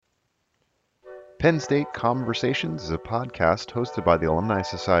Penn State Conversations is a podcast hosted by the Alumni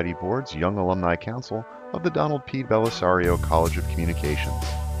Society Board's Young Alumni Council of the Donald P. Belisario College of Communications.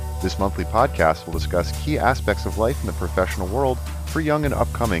 This monthly podcast will discuss key aspects of life in the professional world for young and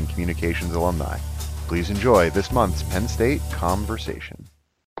upcoming communications alumni. Please enjoy this month's Penn State Conversation.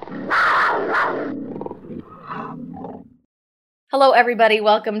 Hello, everybody.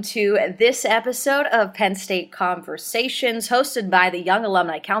 Welcome to this episode of Penn State Conversations, hosted by the Young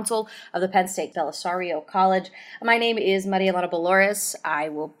Alumni Council of the Penn State Belisario College. My name is Maria Elena Dolores. I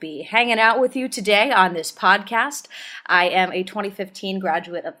will be hanging out with you today on this podcast. I am a 2015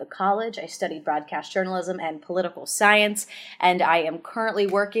 graduate of the college. I studied broadcast journalism and political science, and I am currently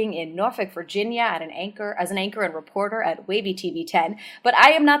working in Norfolk, Virginia as an anchor and reporter at Wavy TV 10. But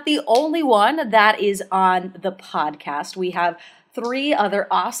I am not the only one that is on the podcast. We have three other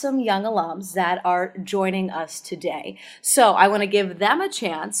awesome young alums that are joining us today. So I want to give them a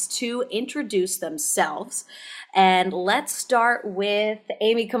chance to introduce themselves. And let's start with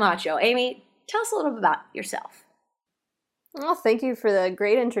Amy Camacho. Amy, tell us a little bit about yourself. Well, thank you for the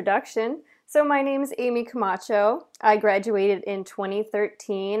great introduction. So my name is Amy Camacho. I graduated in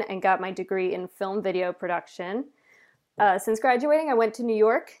 2013 and got my degree in film video production. Since graduating, I went to New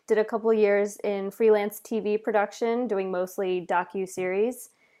York, did a couple years in freelance TV production, doing mostly docu-series.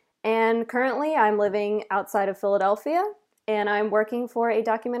 And currently, I'm living outside of Philadelphia, and I'm working for a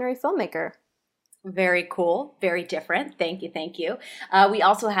documentary filmmaker. Very cool. Very different. Thank you. We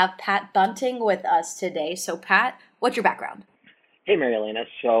also have Pat Bunting with us today. So, Pat, what's your background? Hey, Mary Elena.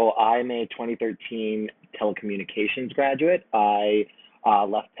 So I'm a 2013 telecommunications graduate. I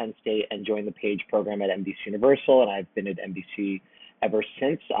left Penn State and joined the Page program at NBC Universal, and I've been at NBC ever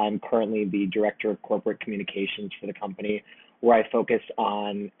since. I'm currently the Director of Corporate Communications for the company, where I focus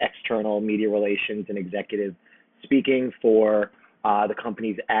on external media relations and executive speaking for the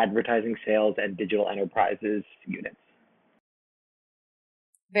company's advertising, sales, and digital enterprises units.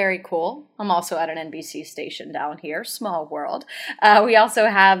 Very cool. I'm also at an NBC station down here, small world. We also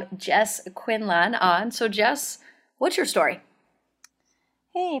have Jess Quinlan on. So Jess, what's your story?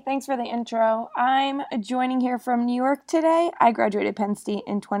 Hey, thanks for the intro. I'm joining here from New York today. I graduated Penn State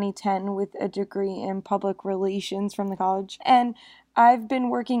in 2010 with a degree in public relations from the college, and I've been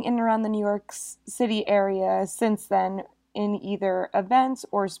working in and around the New York City area since then in either events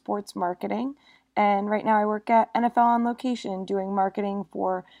or sports marketing. And right now I work at NFL On Location doing marketing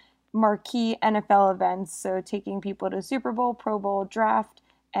for marquee NFL events, so taking people to Super Bowl, Pro Bowl, draft,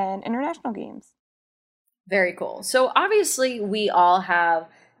 and international games. Very cool. So obviously we all have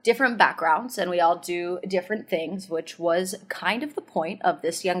different backgrounds and we all do different things, which was kind of the point of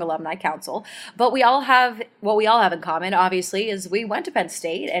this Young Alumni Council. But what we all have in common, obviously, is we went to Penn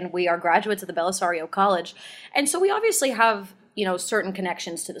State and we are graduates of the Belisario College. And so we obviously have, certain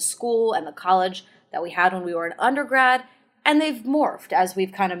connections to the school and the college that we had when we were an undergrad. And they've morphed as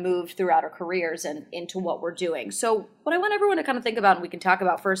we've kind of moved throughout our careers and into what we're doing. So what I want everyone to kind of think about and we can talk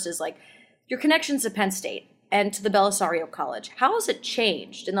about first is your connections to Penn State and to the Belisario College. How has it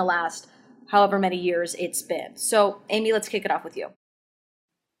changed in the last however many years it's been? So, Amy, let's kick it off with you.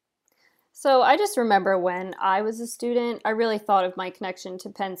 So I just remember when I was a student, I really thought of my connection to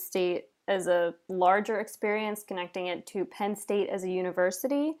Penn State as a larger experience, connecting it to Penn State as a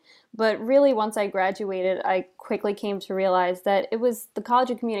university. But really, once I graduated, I quickly came to realize that it was the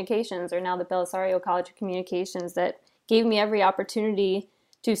College of Communications, or now the Belisario College of Communications, that gave me every opportunity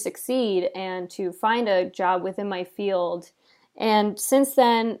to succeed and to find a job within my field. And since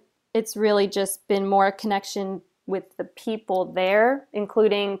then, it's really just been more a connection with the people there,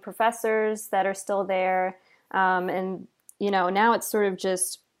 including professors that are still there. And now it's sort of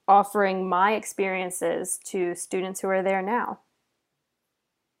just offering my experiences to students who are there now.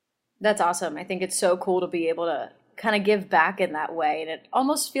 That's awesome. I think it's so cool to be able to kind of give back in that way. And it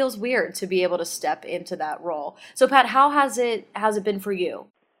almost feels weird to be able to step into that role. So Pat, how has it been for you?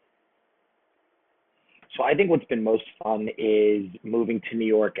 So I think what's been most fun is moving to New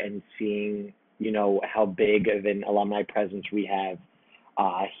York and seeing, how big of an alumni presence we have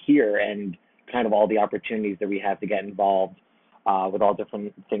here and kind of all the opportunities that we have to get involved with all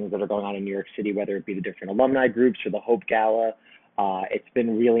different things that are going on in New York City, whether it be the different alumni groups or the Hope Gala. It's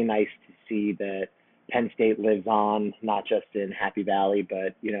been really nice to see that Penn State lives on, not just in Happy Valley,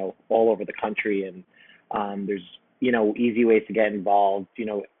 but, all over the country. And there's, easy ways to get involved,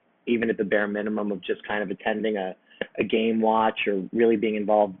 even at the bare minimum of just kind of attending a game watch or really being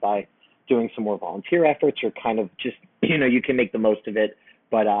involved by doing some more volunteer efforts or kind of just, you can make the most of it,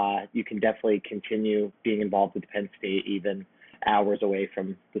 but you can definitely continue being involved with Penn State even hours away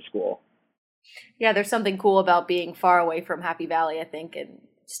from the school. Yeah, there's something cool about being far away from Happy Valley, I think, and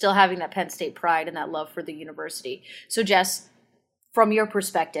still having that Penn State pride and that love for the university. So Jess, from your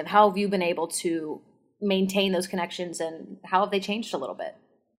perspective, how have you been able to maintain those connections, and how have they changed a little bit?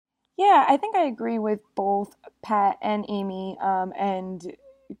 Yeah, I think I agree with both Pat and Amy, and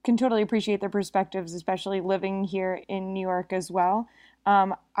can totally appreciate their perspectives, especially living here in New York as well.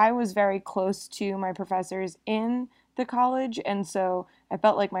 I was very close to my professors in the college, and so I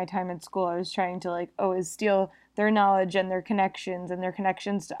felt like my time in school, I was trying to like always steal their knowledge and their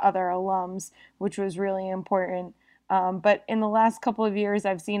connections to other alums, which was really important. But in the last couple of years,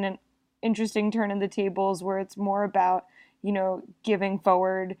 I've seen an interesting turn in the tables where it's more about, giving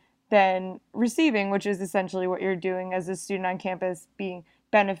forward than receiving, which is essentially what you're doing as a student on campus,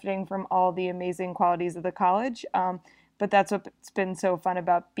 benefiting from all the amazing qualities of the college. But that's what's been so fun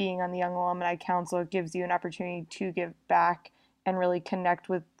about being on the Young Alumni Council. It gives you an opportunity to give back and really connect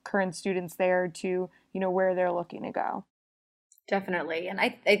with current students there to, where they're looking to go. Definitely. And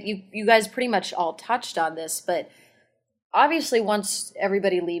you guys pretty much all touched on this, but obviously once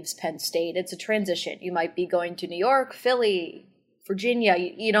everybody leaves Penn State, it's a transition. You might be going to New York, Philly, Virginia.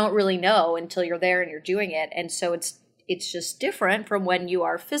 You don't really know until you're there and you're doing it. And so it's just different from when you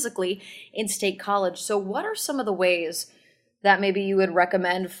are physically in state college. So what are some of the ways that maybe you would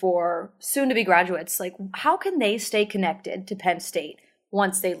recommend for soon-to-be graduates? Like, how can they stay connected to Penn State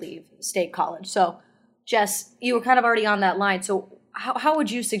once they leave state college? So Jess, you were kind of already on that line. So how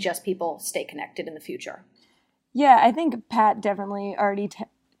would you suggest people stay connected in the future? Yeah, I think Pat definitely already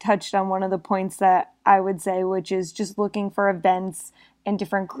touched on one of the points that I would say, which is just looking for events and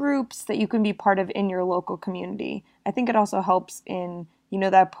different groups that you can be part of in your local community. I think it also helps in,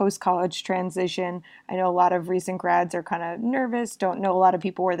 that post-college transition. I know a lot of recent grads are kind of nervous, don't know a lot of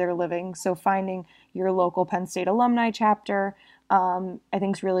people where they're living. So finding your local Penn State alumni chapter, I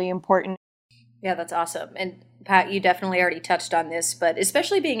think is really important. Yeah, that's awesome. And Pat, you definitely already touched on this, but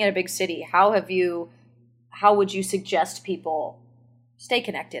especially being in a big city, how would you suggest people stay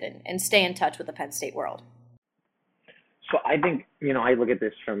connected and stay in touch with the Penn State world? So I think, I look at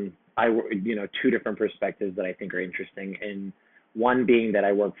this from, two different perspectives that I think are interesting. And one being that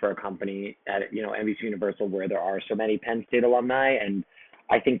I work for a company at, NBC Universal, where there are so many Penn State alumni. And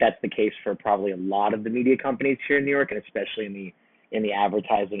I think that's the case for probably a lot of the media companies here in New York, and especially in the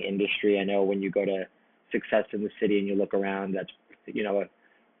advertising industry. I know when you go to Success in the City and you look around, that's,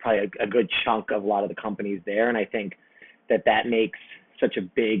 probably a good chunk of a lot of the companies there. And I think that makes such a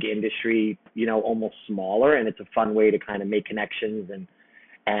big industry, almost smaller, and it's a fun way to kind of make connections and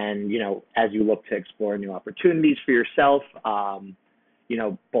as you look to explore new opportunities for yourself,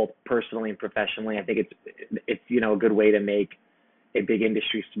 both personally and professionally. I think it's a good way to make a big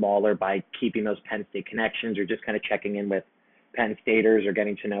industry smaller by keeping those Penn State connections, or just kind of checking in with Penn Staters, or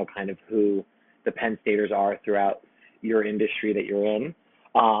getting to know kind of who the Penn Staters are throughout your industry that you're in.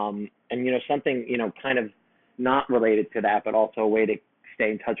 And something kind of not related to that, but also a way to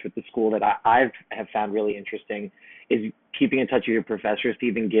stay in touch with the school that I have found really interesting is keeping in touch with your professors to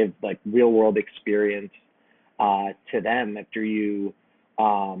even give like real world experience to them after you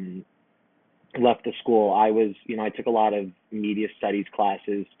left the school. I took a lot of media studies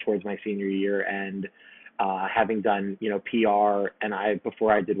classes towards my senior year, and having done, PR, and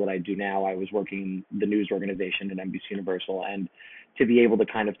before I did what I do now, I was working the news organization at NBC Universal, and to be able to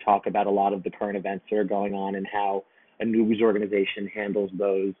kind of talk about a lot of the current events that are going on and how a news organization handles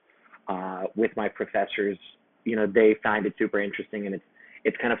those with my professors, they find it super interesting, and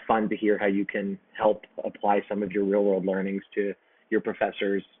it's kind of fun to hear how you can help apply some of your real world learnings to your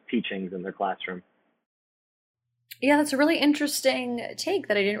professors' teachings in their classroom. Yeah, that's a really interesting take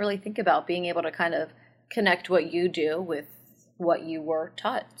that I didn't really think about, being able to kind of connect what you do with what you were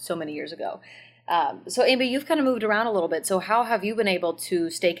taught so many years ago. So Amy, you've kind of moved around a little bit. So how have you been able to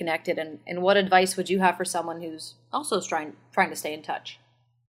stay connected, and what advice would you have for someone who's also trying to stay in touch?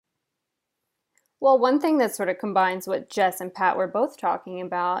 Well, one thing that sort of combines what Jess and Pat were both talking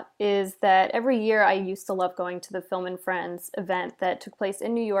about is that every year I used to love going to the Film and Friends event that took place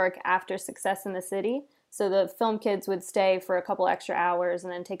in New York after Success in the City. So the film kids would stay for a couple extra hours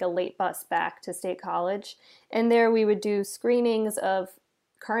and then take a late bus back to State College. And there we would do screenings of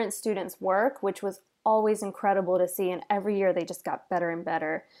current students' work, which was always incredible to see. And every year they just got better and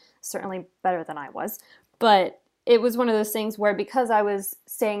better, certainly better than I was. But it was one of those things where, because I was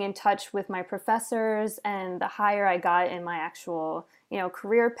staying in touch with my professors, and the higher I got in my actual,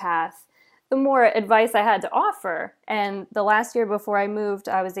 career path, the more advice I had to offer. And the last year before I moved,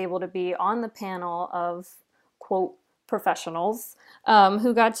 I was able to be on the panel of, quote, professionals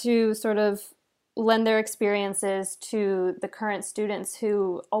who got to sort of lend their experiences to the current students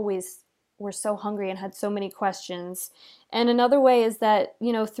who always were so hungry and had so many questions. And another way is that,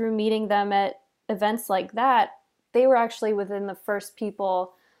 through meeting them at events like that, they were actually within the first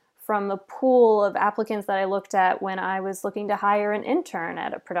people from the pool of applicants that I looked at when I was looking to hire an intern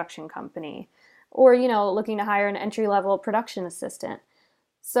at a production company, or, looking to hire an entry-level production assistant.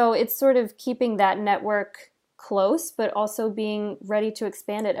 So it's sort of keeping that network close, but also being ready to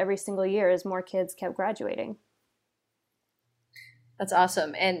expand it every single year as more kids kept graduating. That's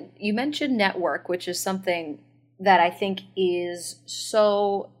awesome. And you mentioned network, which is something that I think is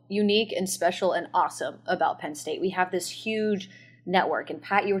so unique and special and awesome about Penn State. We have this huge network, and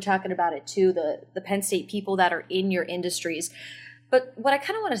Pat, you were talking about it too, the Penn State people that are in your industries. But what I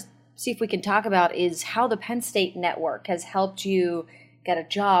kind of want to see if we can talk about is how the Penn State network has helped you get a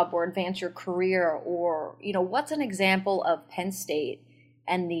job or advance your career, or, what's an example of Penn State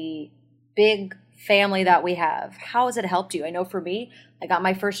and the big family that we have? How has it helped you? I know for me, I got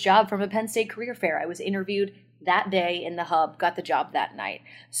my first job from a Penn State career fair. I was interviewed that day in the hub, got the job that night.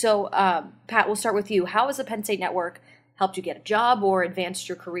 So, Pat, we'll start with you. How has the Penn State network helped you get a job or advanced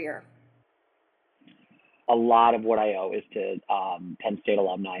your career? A lot of what I owe is to Penn State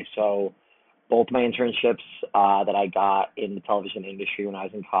alumni. So both my internships that I got in the television industry when I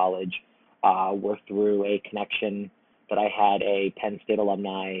was in college were through a connection that I had, a Penn State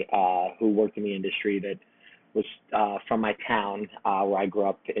alumni who worked in the industry that was from my town where I grew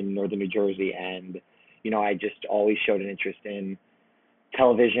up in northern New Jersey. And, I just always showed an interest in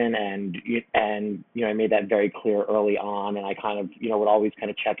television, and I made that very clear early on. And I kind of, would always kind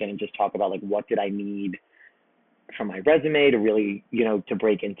of check in and just talk about, like, what did I need from my resume to really, to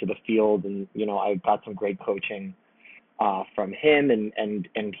break into the field. And, I got some great coaching from him,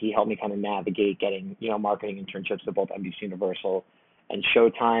 and he helped me kind of navigate getting, marketing internships at both NBC Universal and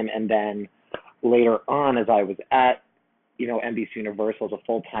Showtime. And then later on, as I was at, NBC Universal as a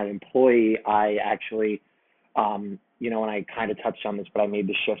full-time employee, I actually, and I kind of touched on this, but I made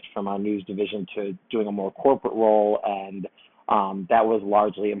the shift from our news division to doing a more corporate role. And that was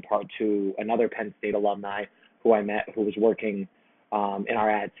largely in part to another Penn State alumni who I met, who was working in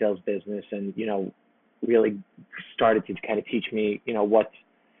our ad sales business, and, really started to kind of teach me,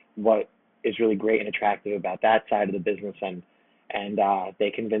 what is really great and attractive about that side of the business. And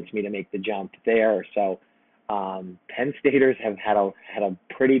they convinced me to make the jump there. So Penn Staters have had a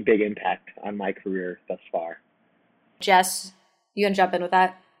pretty big impact on my career thus far. Jess, you can jump in with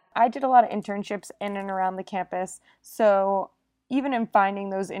that. I did a lot of internships in and around the campus. So even in finding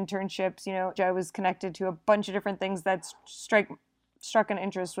those internships, I was connected to a bunch of different things that struck an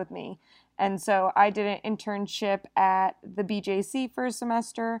interest with me. And so I did an internship at the BJC for a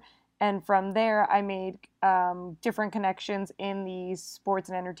semester. And from there, I made different connections in the sports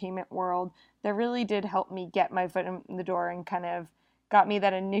and entertainment world that really did help me get my foot in the door and kind of got me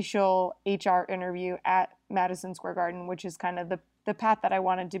that initial HR interview at Madison Square Garden, which is kind of the path that I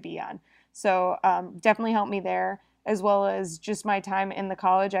wanted to be on. So definitely helped me there, as well as just my time in the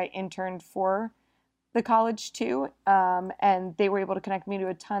college. I interned for the college too, and they were able to connect me to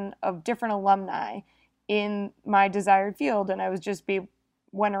a ton of different alumni in my desired field. And I was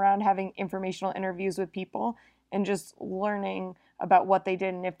went around having informational interviews with people and just learning about what they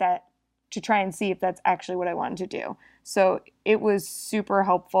did and to try and see if that's actually what I wanted to do. So it was super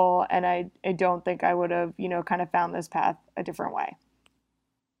helpful, and I don't think I would have, kind of found this path a different way.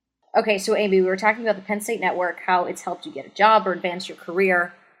 Okay, so Amy, we were talking about the Penn State network, how it's helped you get a job or advance your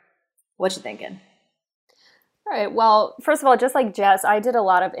career. What you thinking? All right. Well, first of all, just like Jess, I did a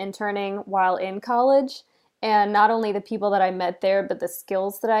lot of interning while in college. And not only the people that I met there, but the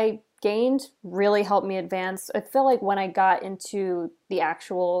skills that I gained really helped me advance. I feel like when I got into the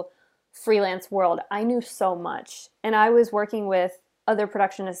actual freelance world, I knew so much. And I was working with other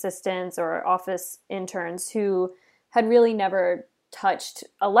production assistants or office interns who had really never touched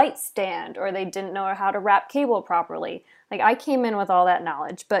a light stand, or they didn't know how to wrap cable properly. Like, I came in with all that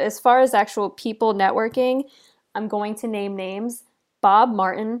knowledge. But as far as actual people networking, I'm going to name names. Bob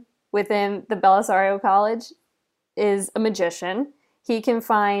Martin within the Belisario College is a magician. He can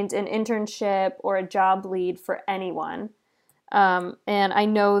find an internship or a job lead for anyone. And I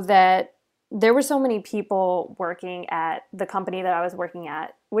know that there were so many people working at the company that I was working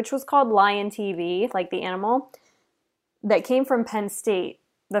at, which was called Lion TV, like the animal, that came from Penn State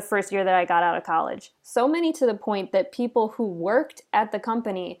the first year that I got out of college. So many to the point that people who worked at the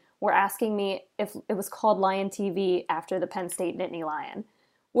company were asking me if it was called Lion TV after the Penn State Nittany Lion,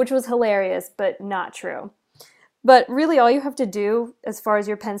 which was hilarious, but not true. But really all you have to do as far as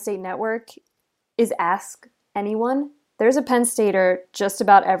your Penn State network is ask anyone there's a Penn Stater just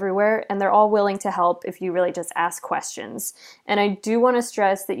about everywhere, and they're all willing to help if you really just ask questions. And I do want to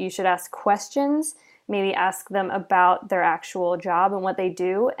stress that you should ask questions, maybe ask them about their actual job and what they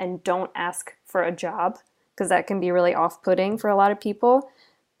do, and don't ask for a job, because that can be really off-putting for a lot of people.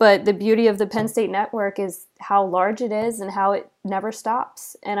 But the beauty of the Penn State network is how large it is and how it never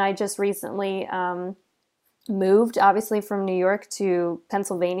stops. And I just recently moved, obviously, from New York to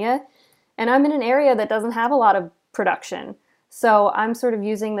Pennsylvania, and I'm in an area that doesn't have a lot of production. So I'm sort of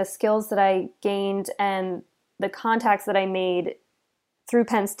using the skills that I gained and the contacts that I made through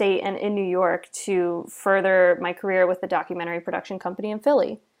Penn State and in New York to further my career with the documentary production company in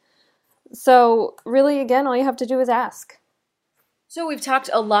Philly. So really, again, all you have to do is ask. So we've talked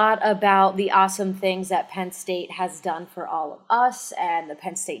a lot about the awesome things that Penn State has done for all of us and the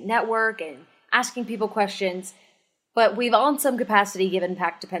Penn State Network and asking people questions, but we've all in some capacity given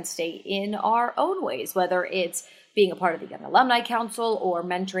back to Penn State in our own ways, whether it's being a part of the Young Alumni Council or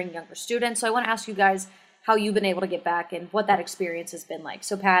mentoring younger students. So I want to ask you guys how you've been able to get back and what that experience has been like.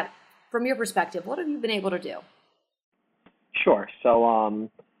 So Pat, from your perspective, what have you been able to do? Sure. So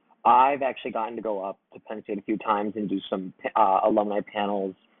I've actually gotten to go up to Penn State a few times and do some alumni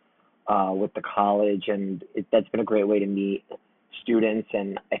panels with the college, and that's been a great way to meet students.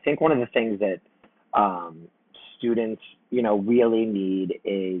 And I think one of the things that students, really need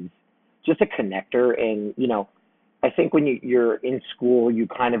is just a connector. And, I think when you're in school, you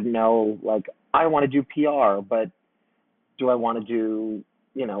kind of know, like, I want to do PR, but do I want to do,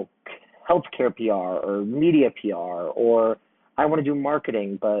 healthcare PR or media PR, or I want to do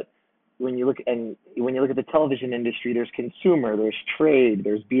marketing? But when you look at the television industry, there's consumer, there's trade,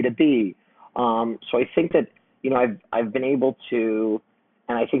 there's B2B. So I think that, I've been able to,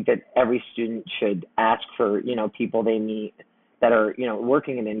 and I think that every student should ask for, people they meet that are,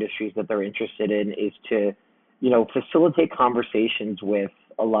 working in industries that they're interested in, is to, facilitate conversations with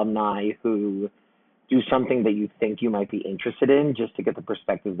alumni who do something that you think you might be interested in, just to get the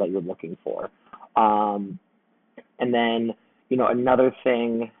perspective that you're looking for. And then, another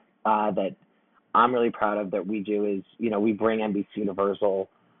thing that I'm really proud of that we do is, we bring NBC Universal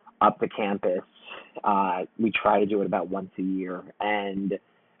up to campus. We try to do it about once a year, and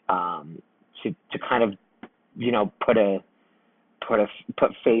to kind of,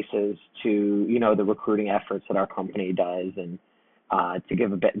 put faces to, the recruiting efforts that our company does, and to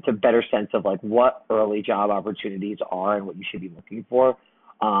give a better sense of like what early job opportunities are and what you should be looking for.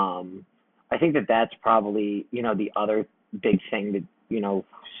 I think that that's probably, the other big thing that,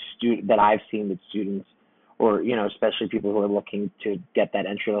 that I've seen that students, or, especially people who are looking to get that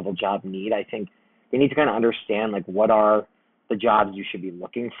entry level job need. I think they need to kind of understand, like, what are the jobs you should be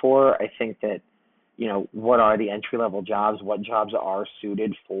looking for. I think that, what are the entry level jobs, what jobs are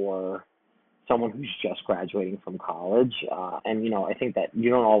suited for someone who's just graduating from college. And, I think that you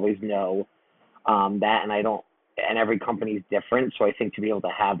don't always know that, and every company is different. So I think to be able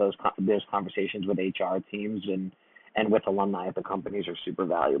to have those conversations with HR teams and with alumni at the companies are super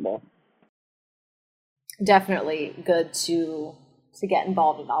valuable. Definitely good to get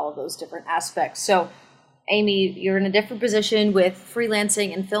involved in all of those different aspects. So Amy, you're in a different position with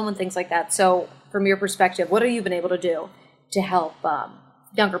freelancing and film and things like that. So from your perspective, what have you been able to do to help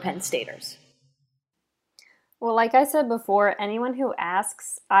younger Penn Staters? Well, like I said before, anyone who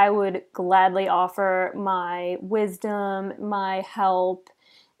asks, I would gladly offer my wisdom, my help,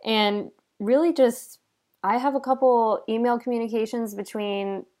 and really just, I have a couple email communications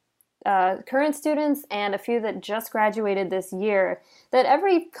between current students and a few that just graduated this year, that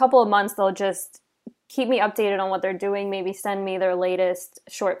every couple of months they'll just keep me updated on what they're doing, maybe send me their latest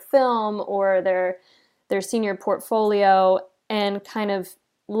short film or their senior portfolio, and kind of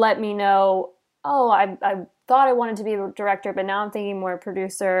let me know, oh, I thought I wanted to be a director, but now I'm thinking more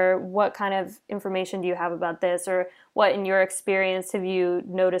producer. What kind of information do you have about this? Or what, in your experience, have you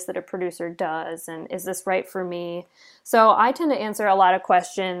noticed that a producer does? And is this right for me? So I tend to answer a lot of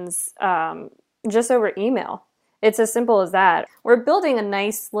questions just over email. It's as simple as that. We're building a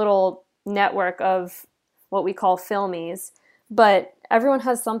nice little network of what we call filmies, but everyone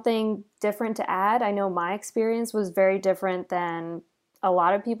has something different to add. I know my experience was very different than a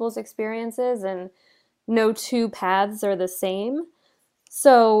lot of people's experiences, and no two paths are the same.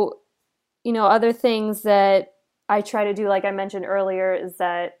 So, other things that I try to do, like I mentioned earlier, is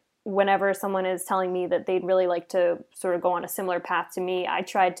that whenever someone is telling me that they'd really like to sort of go on a similar path to me, I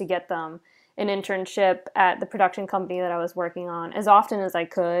tried to get them an internship at the production company that I was working on as often as I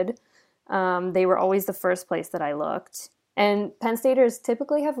could. They were always the first place that I looked. And Penn Staters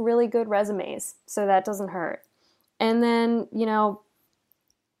typically have really good resumes, so that doesn't hurt. And then,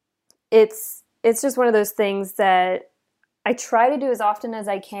 it's just one of those things that I try to do as often as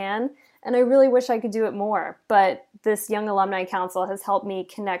I can, and I really wish I could do it more. But this Young Alumni Council has helped me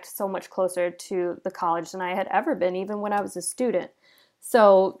connect so much closer to the college than I had ever been, even when I was a student.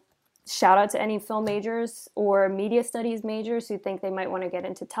 So, shout out to any film majors or media studies majors who think they might want to get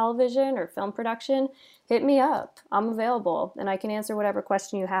into television or film production. Hit me up. I'm available, and I can answer whatever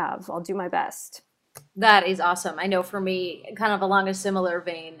question you have. I'll do my best. That is awesome. I know for me, kind of along a similar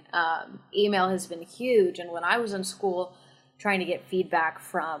vein, email has been huge. And when I was in school, trying to get feedback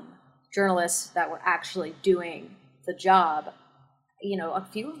from journalists that were actually doing the job, a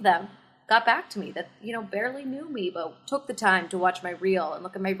few of them got back to me that, barely knew me, but took the time to watch my reel and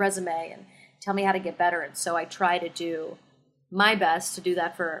look at my resume and tell me how to get better. And so I try to do my best to do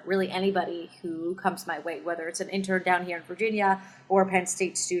that for really anybody who comes my way, whether it's an intern down here in Virginia or a Penn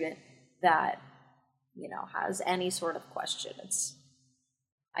State student that has any sort of question.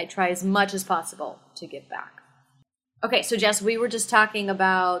 I try as much as possible to give back. Okay, so Jess, we were just talking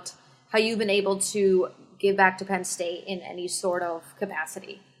about how you've been able to give back to Penn State in any sort of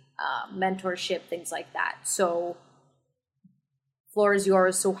capacity, mentorship, things like that. So, floor is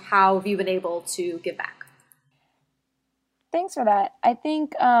yours. So how have you been able to give back? Thanks for that. I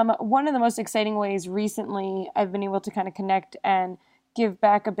think one of the most exciting ways recently I've been able to kind of connect and give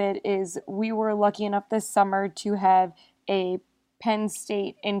back a bit is we were lucky enough this summer to have a Penn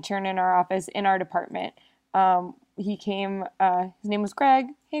State intern in our office in our department. He came, his name was Greg.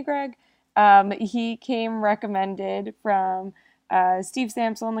 Hey, Greg. He came recommended from Steve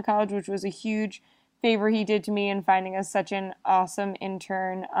Samsel in the college, which was a huge favor he did to me in finding us such an awesome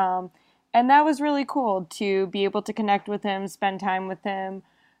intern. And that was really cool to be able to connect with him, spend time with him,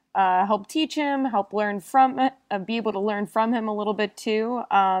 help teach him, help learn from, be able to learn from him a little bit too.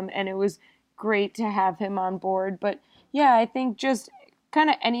 And it was great to have him on board. But yeah, I think just kind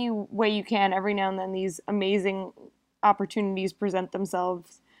of any way you can, every now and then these amazing opportunities present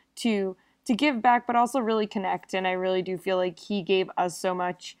themselves to give back, but also really connect. And I really do feel like he gave us so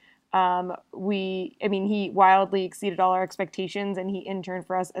much. He wildly exceeded all our expectations, and he interned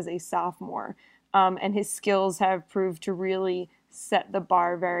for us as a sophomore. And his skills have proved to really set the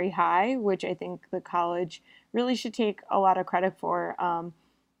bar very high, which I think the college really should take a lot of credit for.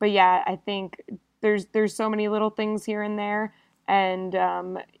 But yeah, I think there's so many little things here and there, and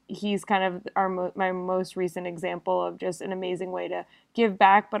he's kind of my most recent example of just an amazing way to give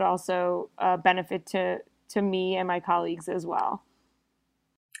back, but also benefit to me and my colleagues as well.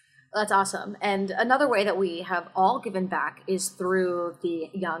 That's awesome. And another way that we have all given back is through the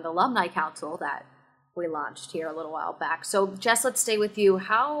Young Alumni Council that we launched here a little while back. So Jess, let's stay with you.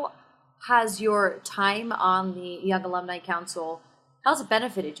 How has your time on the Young Alumni Council, how's it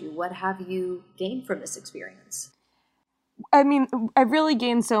benefited you? What have you gained from this experience? I mean, I really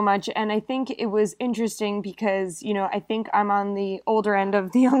gained so much, and I think it was interesting because, I think I'm on the older end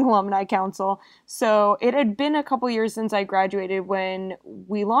of the Young Alumni Council, so it had been a couple years since I graduated when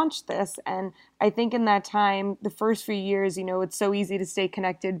we launched this, and I think in that time, the first few years, it's so easy to stay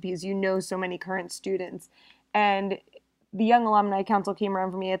connected because so many current students, and the Young Alumni Council came around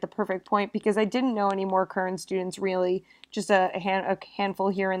for me at the perfect point because I didn't know any more current students really, just a handful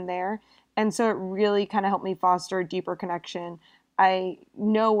here and there. And so it really kind of helped me foster a deeper connection. I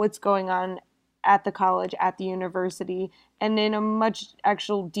know what's going on at the college, at the university, and in a much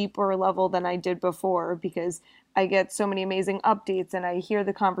actual deeper level than I did before because I get so many amazing updates and I hear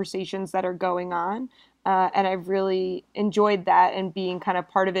the conversations that are going on. And I've really enjoyed that and being kind of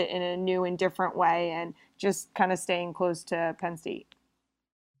part of it in a new and different way and just kind of staying close to Penn State.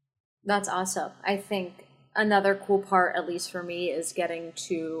 That's awesome. I think another cool part, at least for me, is getting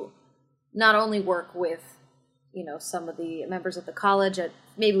to not only work with, some of the members of the college that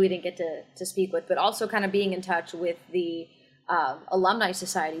maybe we didn't get to speak with, but also kind of being in touch with the Alumni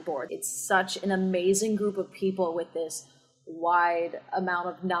Society Board. It's such an amazing group of people with this wide amount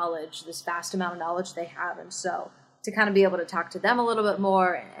of knowledge, this vast amount of knowledge they have. And so to kind of be able to talk to them a little bit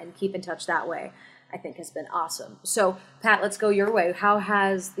more and keep in touch that way, I think has been awesome. So Pat, let's go your way. How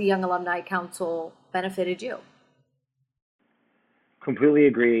has the Young Alumni Council benefited you? Completely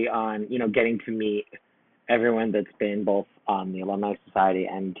agree on, getting to meet everyone that's been both on the Alumni Society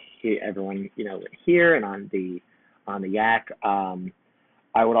and everyone, here and on the YAC.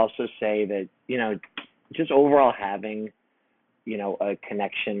 I would also say that, just overall having, a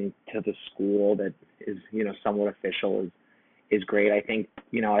connection to the school that is, somewhat official is great. I think,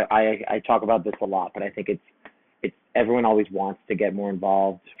 I talk about this a lot, but I think it's everyone always wants to get more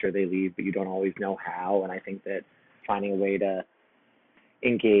involved after they leave, but you don't always know how. And I think that finding a way to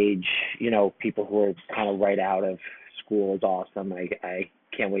engage, people who are kind of right out of school is awesome. I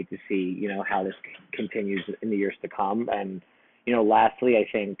can't wait to see, how this continues in the years to come. And, lastly, I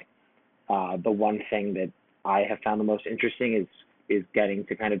think the one thing that I have found the most interesting is getting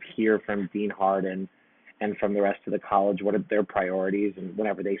to kind of hear from Dean Hart and from the rest of the college what are their priorities, and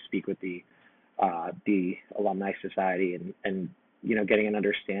whenever they speak with the Alumni Society, and getting an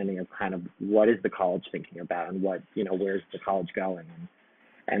understanding of kind of what is the college thinking about, and what, where's the college going,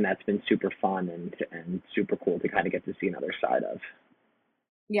 and that's been super fun and super cool to kind of get to see another side of.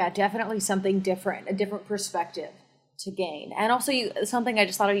 Yeah, definitely something different, a different perspective to gain. And also something I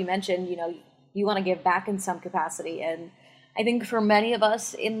just thought of, you mentioned, you want to give back in some capacity. And I think for many of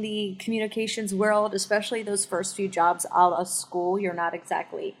us in the communications world, especially those first few jobs out of school, you're not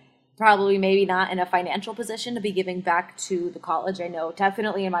exactly, probably maybe not in a financial position to be giving back to the college. I know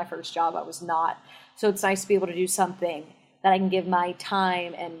definitely in my first job, I was not. So it's nice to be able to do something that I can give my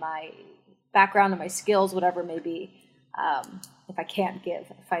time and my background and my skills, whatever it may be, if I can't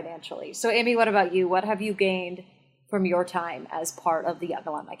give financially. So Amy, what about you? What have you gained from your time as part of the Young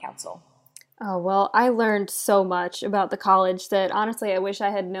Alumni Council? Oh, well, I learned so much about the college that honestly I wish I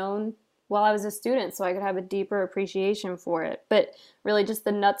had known while I was a student so I could have a deeper appreciation for it. But really just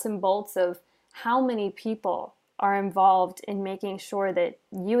the nuts and bolts of how many people are involved in making sure that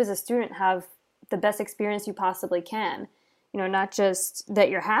you as a student have the best experience you possibly can. Not just that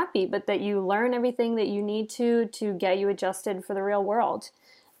you're happy, but that you learn everything that you need to get you adjusted for the real world.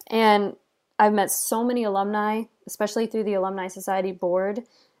 And I've met so many alumni, especially through the Alumni Society board,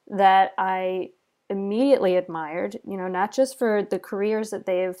 that I immediately admired, not just for the careers that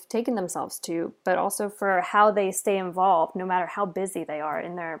they've taken themselves to, but also for how they stay involved, no matter how busy they are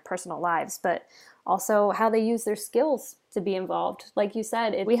in their personal lives, but also how they use their skills to be involved. Like you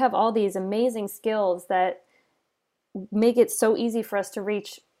said, we have all these amazing skills that make it so easy for us to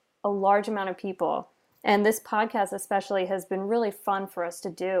reach a large amount of people. And this podcast especially has been really fun for us to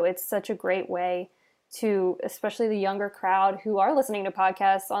do. It's such a great way to, especially the younger crowd who are listening to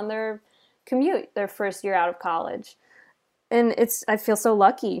podcasts on their commute, their first year out of college. And I feel so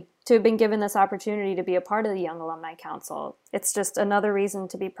lucky to have been given this opportunity to be a part of the Young Alumni Council. It's just another reason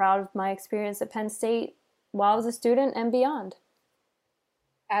to be proud of my experience at Penn State while I was a student and beyond.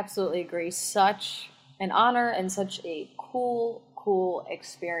 Absolutely agree. Such an honor and such a cool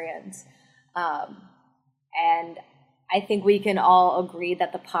experience. And I think we can all agree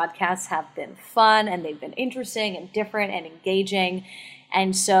that the podcasts have been fun and they've been interesting and different and engaging.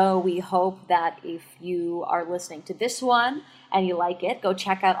 And so we hope that if you are listening to this one and you like it, go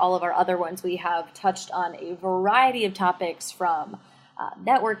check out all of our other ones. We have touched on a variety of topics from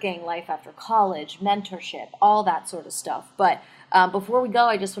networking, life after college, mentorship, all that sort of stuff. But before we go,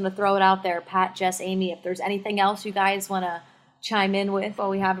 I just want to throw it out there, Pat, Jess, Amy, if there's anything else you guys want to chime in with while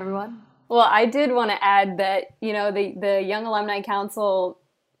we have everyone. Well, I did want to add that, the Young Alumni Council,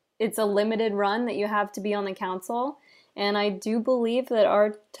 it's a limited run that you have to be on the council. And I do believe that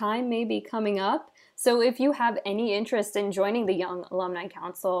our time may be coming up. So if you have any interest in joining the Young Alumni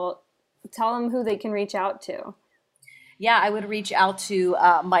Council, tell them who they can reach out to. Yeah, I would reach out to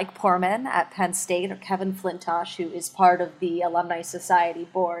Mike Porman at Penn State or Kevin Flintosh, who is part of the Alumni Society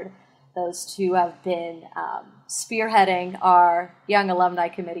board. Those two have been spearheading our Young Alumni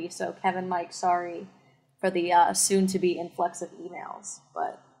Committee. So Kevin, Mike, sorry for the soon-to-be influx of emails,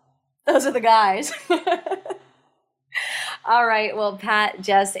 but those are the guys. All right, well, Pat,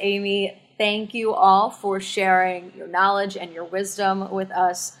 Jess, Amy, thank you all for sharing your knowledge and your wisdom with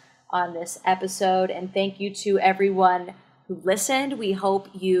us on this episode. And thank you to everyone who listened. We hope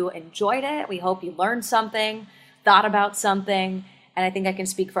you enjoyed it. We hope you learned something, thought about something. And I think I can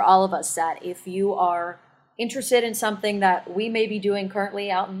speak for all of us that if you are interested in something that we may be doing currently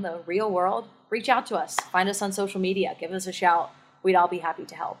out in the real world, reach out to us. Find us on social media. Give us a shout. We'd all be happy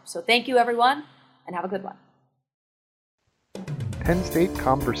to help. So thank you, everyone, and have a good one. Penn State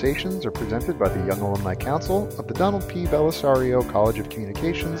Conversations are presented by the Young Alumni Council of the Donald P. Bellisario College of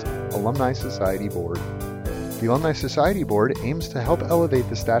Communications Alumni Society Board. The Alumni Society Board aims to help elevate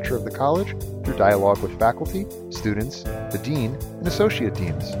the stature of the college through dialogue with faculty, students, the dean, and associate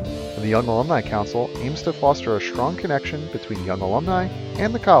deans. And the Young Alumni Council aims to foster a strong connection between young alumni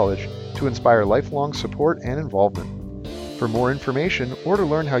and the college to inspire lifelong support and involvement. For more information or to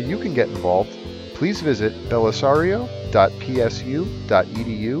learn how you can get involved, please visit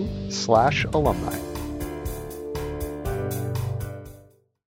bellisario.psu.edu/alumni.